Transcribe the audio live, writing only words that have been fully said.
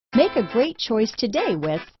Make a great choice today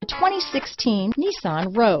with the 2016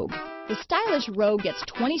 Nissan Rogue. The stylish Rogue gets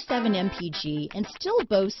 27 mpg and still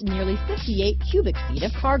boasts nearly 58 cubic feet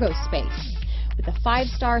of cargo space. With a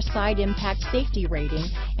 5-star side impact safety rating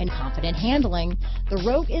and confident handling, the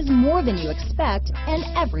Rogue is more than you expect and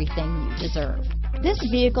everything you deserve. This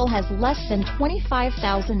vehicle has less than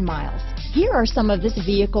 25,000 miles. Here are some of this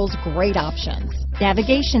vehicle's great options: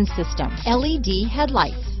 navigation system, LED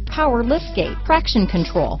headlights, power liftgate, traction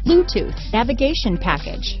control, Bluetooth, navigation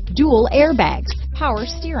package, dual airbags, power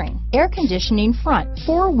steering, air conditioning front,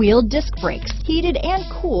 4-wheel disc brakes, heated and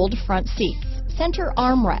cooled front seats, center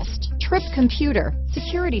armrest, trip computer,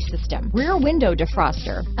 security system, rear window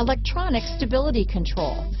defroster, electronic stability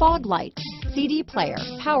control, fog lights, CD player,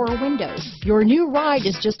 power windows. Your new ride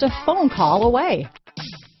is just a phone call away.